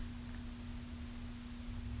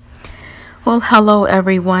Well, hello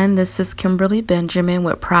everyone. This is Kimberly Benjamin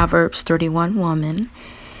with Proverbs 31 Woman.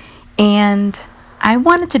 And I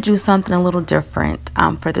wanted to do something a little different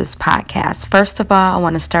for this podcast. First of all, I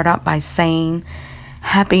want to start out by saying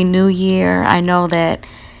Happy New Year. I know that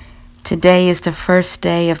today is the first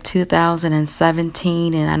day of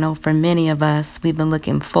 2017, and I know for many of us, we've been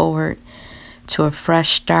looking forward to a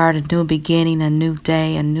fresh start, a new beginning, a new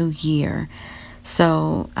day, a new year.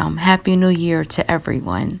 So, Happy New Year to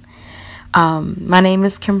everyone. My name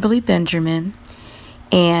is Kimberly Benjamin,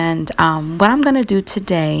 and what I'm going to do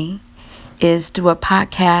today is do a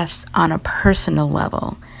podcast on a personal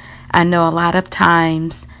level. I know a lot of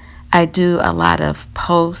times I do a lot of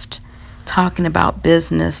posts talking about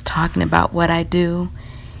business, talking about what I do,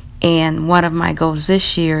 and one of my goals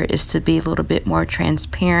this year is to be a little bit more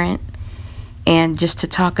transparent and just to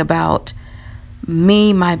talk about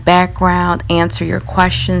me, my background, answer your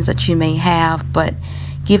questions that you may have, but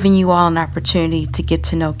giving you all an opportunity to get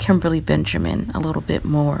to know Kimberly Benjamin a little bit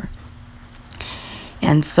more.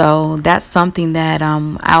 And so that's something that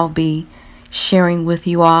I'll be sharing with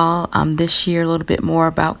you all this year, a little bit more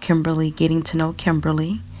about Kimberly, getting to know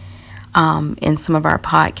Kimberly in some of our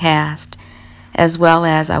podcasts, as well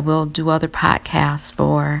as I will do other podcasts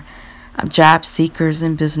for job seekers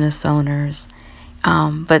and business owners.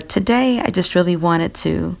 But today I just really wanted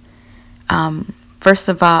to, first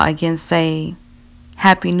of all, again, say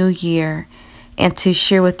Happy New Year, and to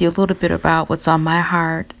share with you a little bit about what's on my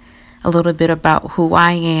heart, a little bit about who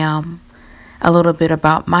I am, a little bit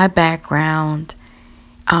about my background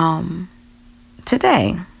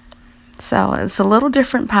today. So it's a little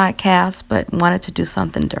different podcast, but wanted to do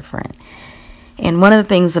something different. And one of the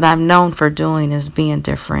things that I'm known for doing is being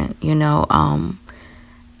different.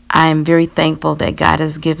 I'm very thankful that God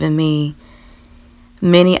has given me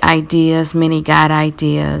many ideas, many God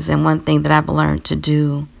ideas, and one thing that I've learned to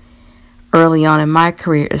do early on in my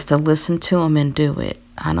career is to listen to them and do it.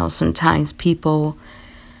 I know sometimes people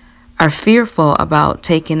are fearful about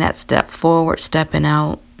taking that step forward, stepping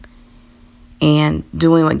out, and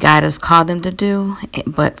doing what God has called them to do.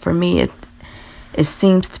 But for me, it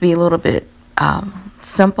seems to be a little bit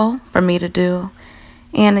simple for me to do.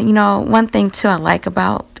 And, one thing, too, I like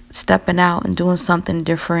about stepping out and doing something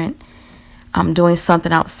different, doing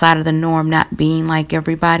something outside of the norm, not being like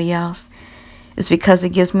everybody else, is because it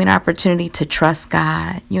gives me an opportunity to trust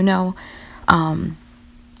God,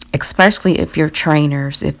 especially if you're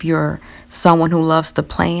trainers, if you're someone who loves to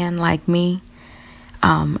plan like me.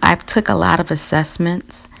 I've took a lot of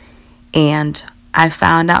assessments, and I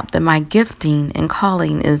found out that my gifting and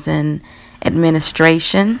calling is in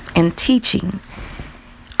administration and teaching.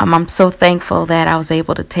 I'm so thankful that I was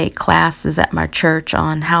able to take classes at my church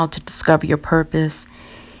on how to discover your purpose,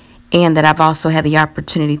 and that I've also had the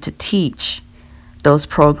opportunity to teach those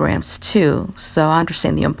programs too. So I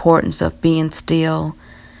understand the importance of being still,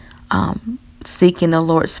 seeking the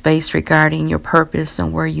Lord's face regarding your purpose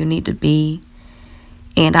and where you need to be.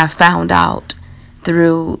 And I found out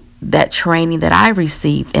through that training that I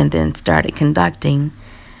received and then started conducting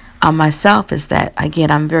myself is that,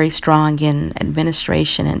 again, I'm very strong in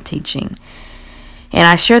administration and teaching. And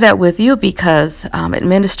I share that with you because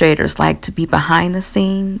administrators like to be behind the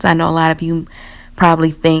scenes. I know a lot of you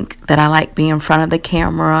probably think that I like being in front of the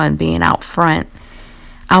camera and being out front.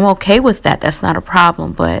 I'm okay with that. That's not a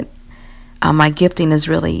problem. But my gifting has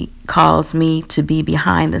really caused me to be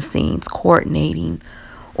behind the scenes, coordinating,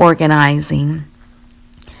 organizing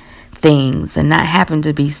things, and not having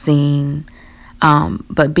to be seen.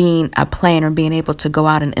 But being a planner, being able to go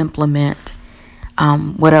out and implement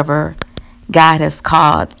whatever God has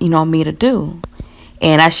called, me to do.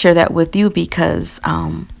 And I share that with you because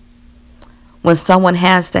when someone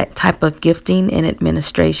has that type of gifting in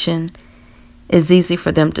administration, it's easy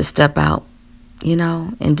for them to step out,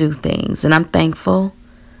 and do things. And I'm thankful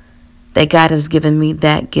that God has given me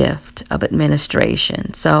that gift of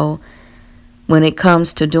administration. So when it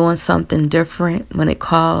comes to doing something different, when it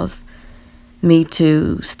calls me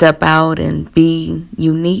to step out and be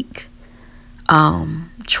unique,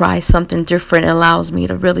 try something different, it allows me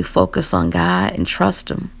to really focus on God and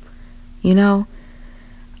trust Him. The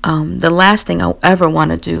last thing I ever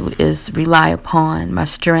want to do is rely upon my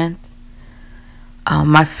strength,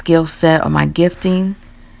 my skill set, or my gifting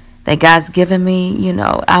that God's given me.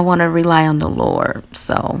 I want to rely on the Lord.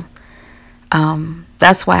 So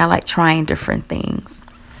that's why I like trying different things.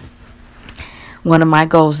 One of my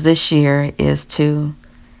goals this year is to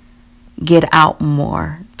get out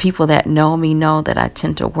more. People that know me know that I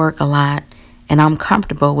tend to work a lot, and I'm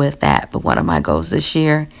comfortable with that. But one of my goals this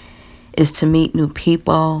year is to meet new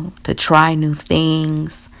people, to try new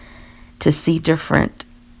things, to see different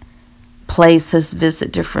places,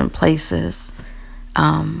 visit different places,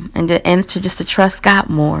 and to trust God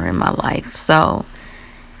more in my life. So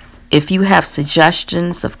if you have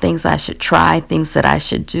suggestions of things I should try, things that I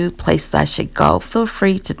should do, places I should go, feel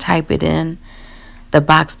free to type it in the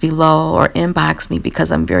box below or inbox me, because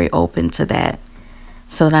I'm very open to that,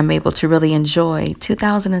 so that I'm able to really enjoy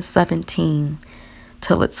 2017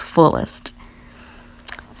 till its fullest.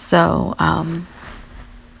 So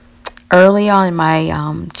early on in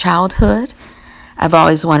my childhood, I've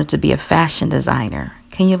always wanted to be a fashion designer.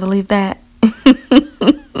 Can you believe that?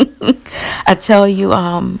 I tell you,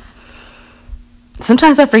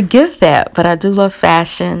 sometimes I forget that, but I do love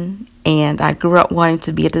fashion, and I grew up wanting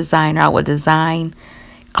to be a designer. I would design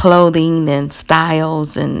clothing and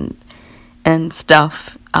styles and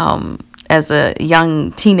stuff as a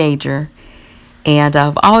young teenager, and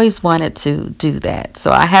I've always wanted to do that. So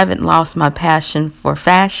I haven't lost my passion for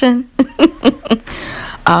fashion.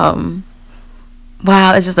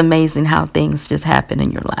 Wow, it's just amazing how things just happen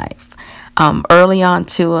in your life. Early on,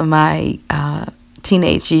 too, in my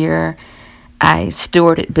teenage year, I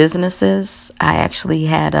stewarded businesses. I actually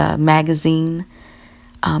had a magazine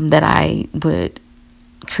that I would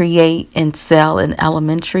create and sell in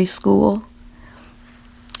elementary school.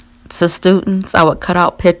 So students, I would cut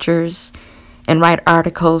out pictures and write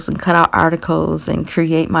articles and cut out articles and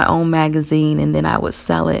create my own magazine, and then I would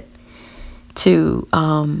sell it to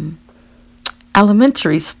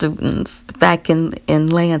elementary students back in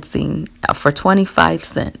Lansing for 25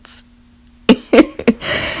 cents.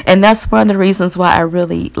 And that's one of the reasons why I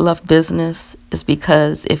really love business, is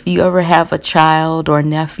because if you ever have a child or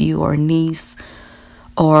nephew or niece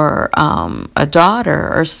or a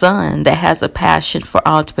daughter or son that has a passion for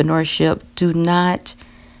entrepreneurship, do not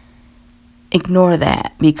ignore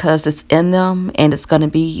that, because it's in them and it's going to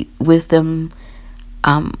be with them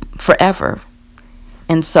forever.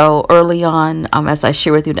 And so early on, as I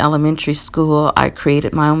shared with you in elementary school, I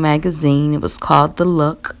created my own magazine. It was called The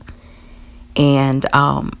Look. And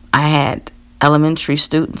I had elementary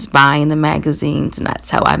students buying the magazines, and that's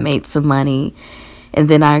how I made some money. And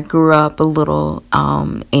then I grew up a little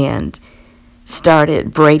and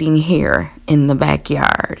started braiding hair in the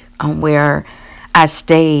backyard, where I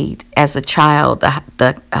stayed as a child.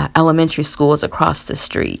 The elementary school was across the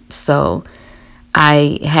street. So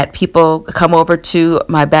I had people come over to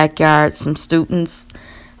my backyard, some students,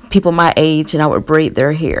 people my age, and I would braid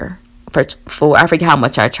their hair. For I forget how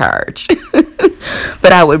much I charged,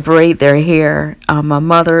 but I would braid their hair. My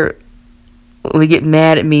mother would get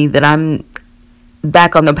mad at me that I'm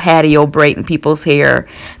back on the patio braiding people's hair,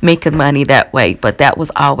 making money that way, but that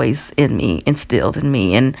was always in me, instilled in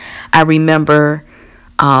me. And I remember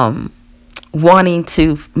wanting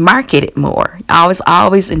to market it more. I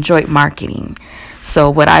always enjoyed marketing. So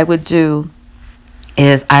what I would do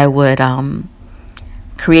is I would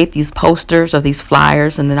create these posters or these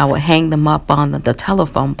flyers, and then I would hang them up on the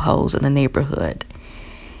telephone poles in the neighborhood.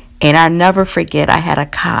 And I never forget, I had a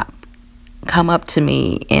cop come up to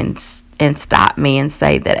me and stop me and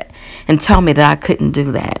say that, and tell me that I couldn't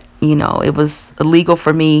do that. You know, it was illegal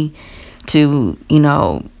for me to,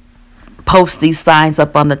 post these signs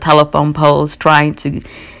up on the telephone poles trying to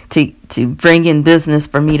bring in business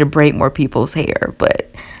for me to braid more people's hair.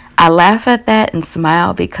 But I laugh at that and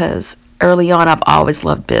smile, because early on I've always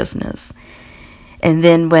loved business. And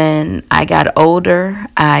then when I got older,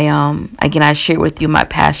 I shared with you my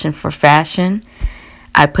passion for fashion.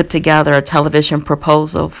 I put together a television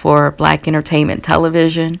proposal for Black Entertainment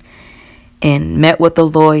Television and met with a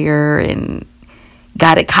lawyer and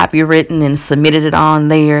got it copywritten and submitted it on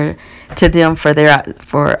there to them for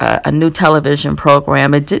a new television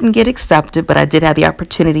program. It didn't get accepted, but I did have the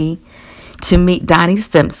opportunity to meet Donnie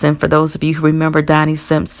Simpson. For those of you who remember Donnie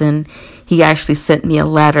Simpson, he actually sent me a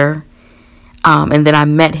letter, and then I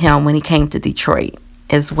met him when he came to Detroit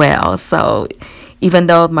as well. So even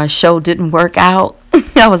though my show didn't work out,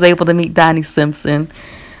 I was able to meet Donnie Simpson.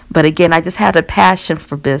 But again, I just had a passion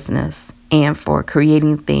for business and for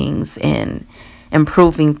creating things and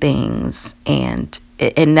improving things, and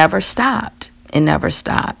it never stopped. It never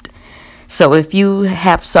stopped. So if you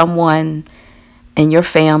have someone in your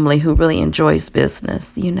family who really enjoys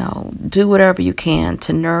business, do whatever you can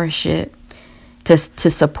to nourish it, to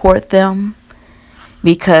support them,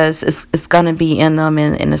 because it's going to be in them,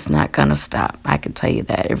 and it's not going to stop. I can tell you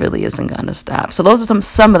that. It really isn't going to stop. So those are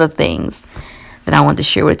some of the things that I wanted to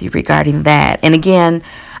share with you regarding that. And again,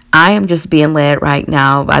 I am just being led right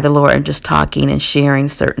now by the Lord and just talking and sharing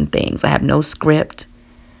certain things. I have no script.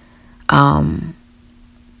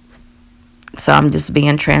 So I'm just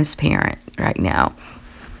being transparent right now.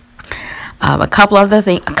 A couple other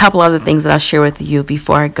things that I'll share with you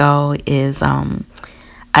before I go is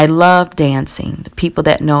I love dancing. The people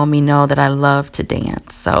that know me know that I love to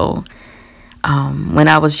dance. So when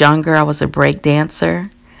I was younger, I was a break dancer.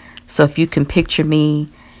 So if you can picture me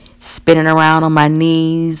spinning around on my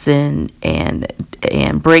knees and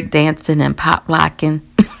break dancing and pop locking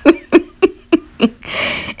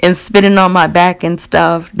and spinning on my back and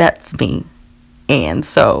stuff, that's me. And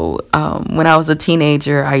so when I was a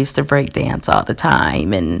teenager, I used to break dance all the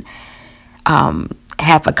time and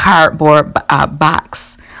have a cardboard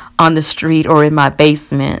box on the street or in my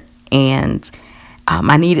basement. And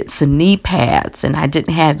I needed some knee pads, and I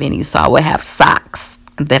didn't have any, so I would have socks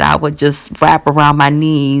that I would just wrap around my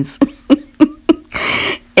knees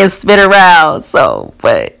and spin around. So,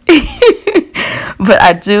 but but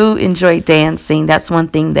I do enjoy dancing. That's one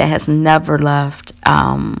thing that has never left.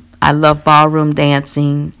 I love ballroom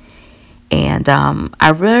dancing, and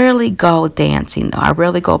I rarely go dancing, though. I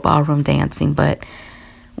rarely go ballroom dancing, but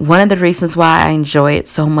one of the reasons why I enjoy it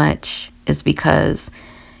so much is because,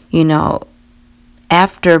 you know,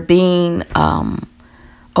 after being a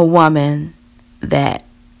woman that,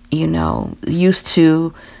 you know, used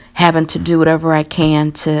to having to do whatever I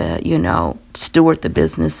can to, you know, steward the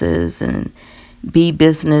businesses and be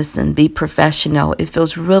business and be professional, it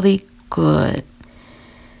feels really good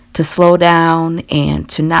to slow down and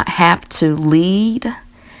to not have to lead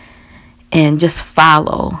and just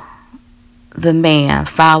follow the man,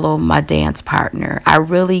 follow my dance partner. I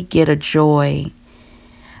really get a joy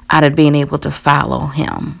out of being able to follow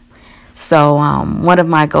him. So one of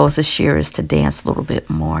my goals this year is to dance a little bit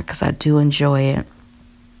more because I do enjoy it.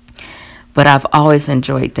 But I've always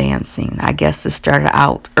enjoyed dancing. I guess it started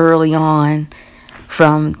out early on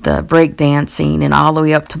from the break dancing and all the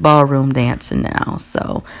way up to ballroom dancing now.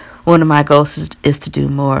 So one of my goals is to do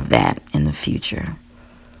more of that in the future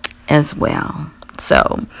as well.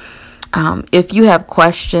 So if you have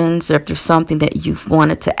questions or if there's something that you've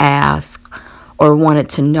wanted to ask or wanted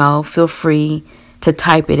to know, feel free to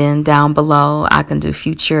type it in down below. I can do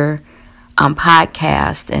future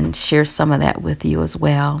podcasts and share some of that with you as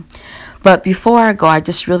well. But before I go, I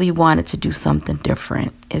just really wanted to do something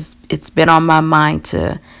different. It's been on my mind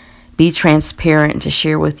to be transparent and to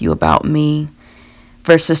share with you about me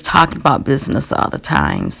versus talking about business all the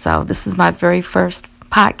time. So this is my very first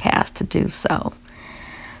podcast to do so.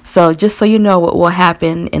 So just so you know what will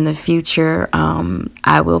happen in the future,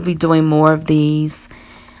 I will be doing more of these,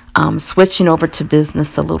 switching over to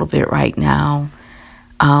business a little bit right now.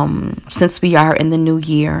 Since we are in the new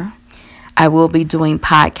year, I will be doing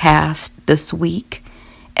podcasts this week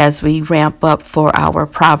as we ramp up for our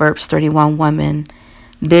Proverbs 31 Women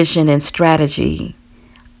Vision and Strategy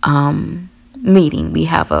meeting. We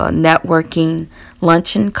have a networking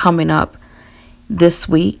luncheon coming up this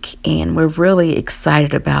week, and we're really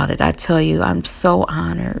excited about it. I tell you, I'm so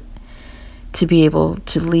honored to be able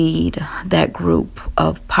to lead that group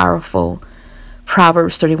of powerful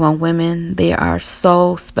Proverbs 31 women. They are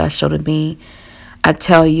so special to me. I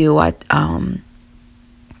tell you, I'm on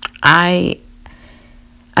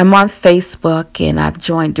Facebook and I've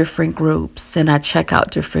joined different groups and I check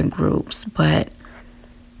out different groups. But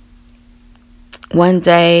one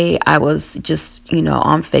day I was just,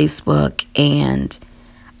 on Facebook and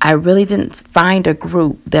I really didn't find a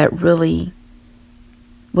group that really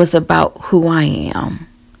was about who I am.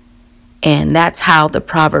 And that's how the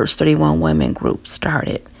Proverbs 31 Women group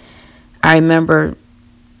started. I remember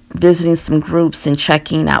visiting some groups and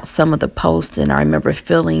checking out some of the posts, and I remember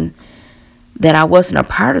feeling that I wasn't a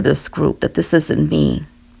part of this group, that this isn't me,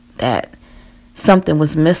 that something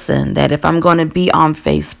was missing, that if I'm going to be on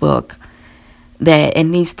Facebook, that it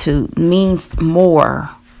needs to mean more,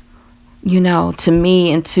 to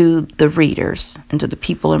me and to the readers and to the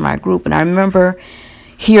people in my group. And I remember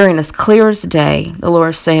hearing as clear as day, the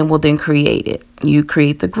Lord saying, well, then create it. You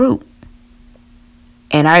create the group.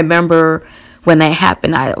 And I remember when that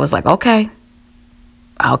happened, I was like, okay,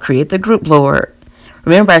 I'll create the group, Lord.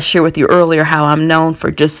 Remember I shared with you earlier how I'm known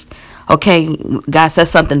for just, okay, God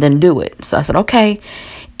says something, then do it. So I said, okay.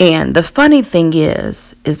 And the funny thing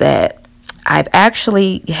is that I've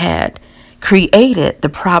actually had created the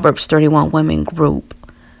Proverbs 31 Women group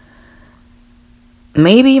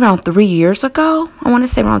maybe around 3 years ago. I want to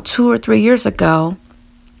say around 2 or 3 years ago.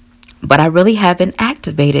 But I really haven't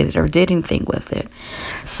activated it or did anything with it.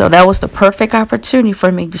 So that was the perfect opportunity for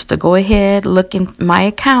me just to go ahead, look in my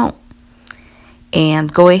account,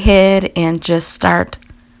 and go ahead and just start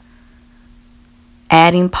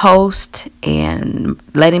adding posts and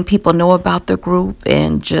letting people know about the group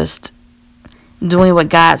and just doing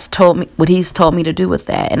what He's told me to do with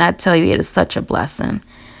that. And I tell you, it is such a blessing.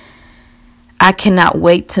 I cannot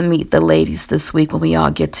wait to meet the ladies this week when we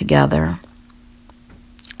all get together.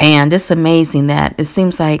 And it's amazing that it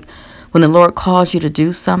seems like when the Lord calls you to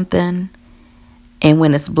do something and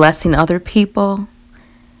when it's blessing other people,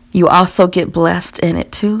 you also get blessed in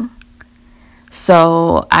it too.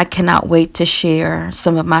 So I cannot wait to share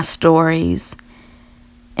some of my stories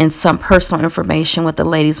and some personal information with the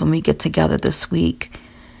ladies when we get together this week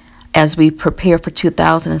as we prepare for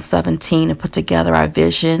 2017 and put together our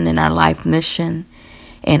vision and our life mission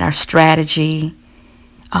and our strategy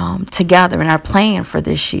together and our plan for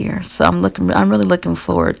this year. So I'm really looking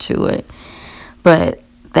forward to it. But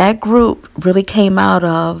that group really came out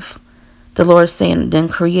of the Lord saying, then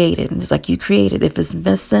create it. And it's like, you create it. If it's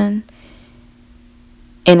missing,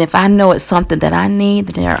 and if I know it's something that I need,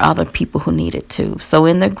 then there are other people who need it too. So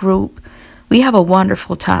in the group, we have a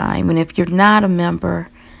wonderful time. And if you're not a member,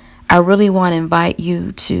 I really want to invite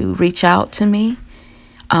you to reach out to me.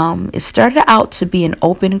 It started out to be an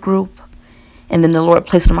open group, and then the Lord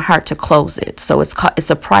placed in my heart to close it. So it's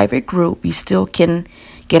a private group. You still can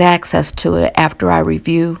get access to it after I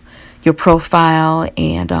review your profile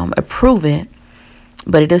and approve it.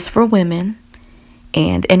 But it is for women.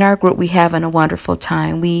 And in our group, we having a wonderful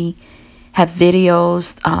time. We have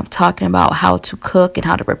videos talking about how to cook and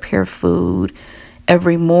how to prepare food.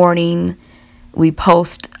 Every morning, we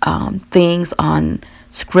post things on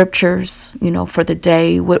scriptures, for the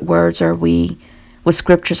day. What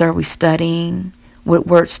scriptures are we studying? What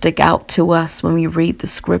words stick out to us when we read the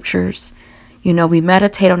scriptures? We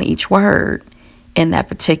meditate on each word in that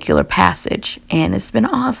particular passage, and it's been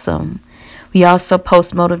awesome. We also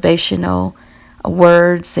post motivational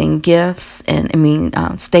words and gifts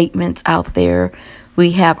and statements out there.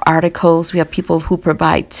 We have articles. We have people who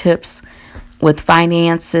provide tips with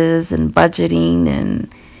finances and budgeting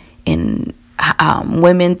and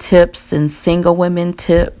women tips and single women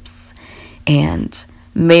tips and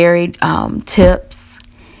married tips.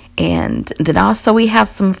 And then also we have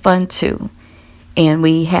some fun too. And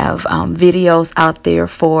we have videos out there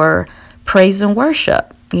for praise and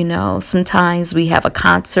worship. Sometimes we have a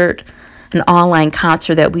concert, an online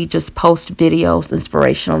concert that we just post videos,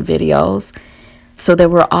 inspirational videos, so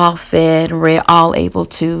that we're all fed and we're all able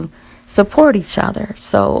to support each other.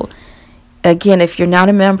 So again, if you're not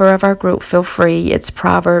a member of our group, feel free. It's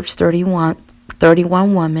Proverbs 31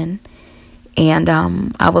 women. And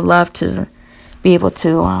I would love to be able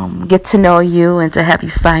to get to know you and to have you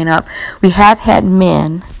sign up. We have had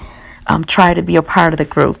men try to be a part of the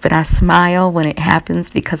group, and I smile when it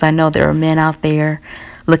happens because I know there are men out there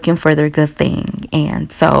looking for their good thing.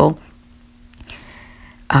 And so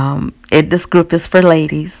this group is for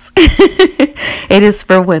ladies. It is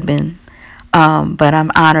for women. But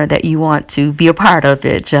I'm honored that you want to be a part of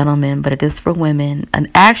it, gentlemen. But it is for women. And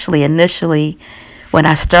actually, initially, when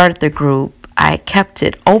I started the group, I kept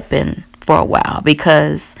it open for a while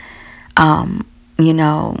because,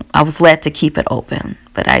 I was led to keep it open.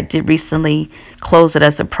 But I did recently close it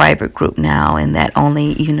as a private group now, and that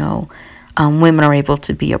only, women are able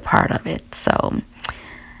to be a part of it. So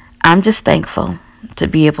I'm just thankful to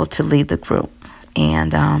be able to lead the group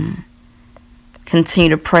and continue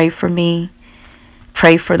to pray for me,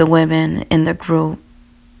 pray for the women in the group.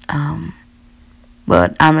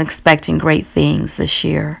 But I'm expecting great things this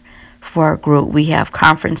year for our group. We have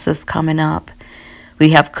conferences coming up. We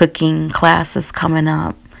have cooking classes coming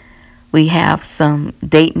up. We have some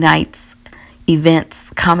date nights, events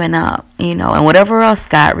coming up, and whatever else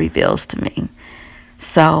God reveals to me.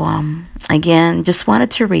 So, again, just wanted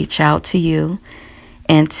to reach out to you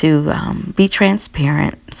and to be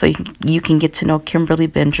transparent so you can get to know Kimberly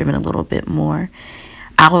Benjamin a little bit more.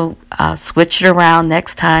 I'll switch it around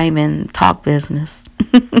next time and talk business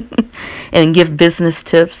and give business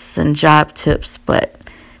tips and job tips. But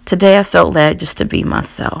today I felt led just to be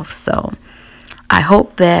myself. So I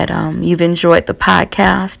hope that you've enjoyed the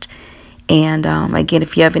podcast. And again,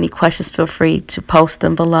 if you have any questions, feel free to post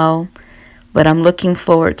them below. But I'm looking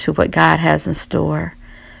forward to what God has in store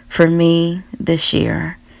for me this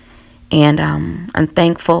year. And I'm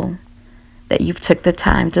thankful that you've took the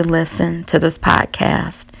time to listen to this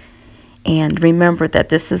podcast. And remember that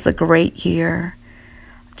this is a great year.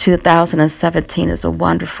 2017 is a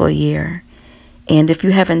wonderful year. And if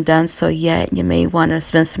you haven't done so yet, you may want to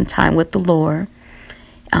spend some time with the Lord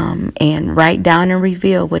and write down and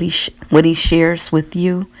reveal what he shares with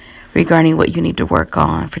you regarding what you need to work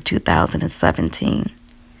on for 2017.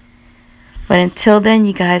 But until then,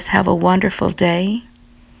 you guys have a wonderful day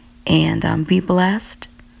and be blessed.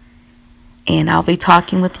 And I'll be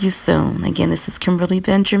talking with you soon. Again, this is Kimberly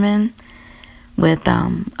Benjamin with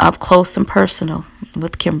Up Close and Personal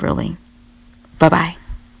with Kimberly. Bye-bye.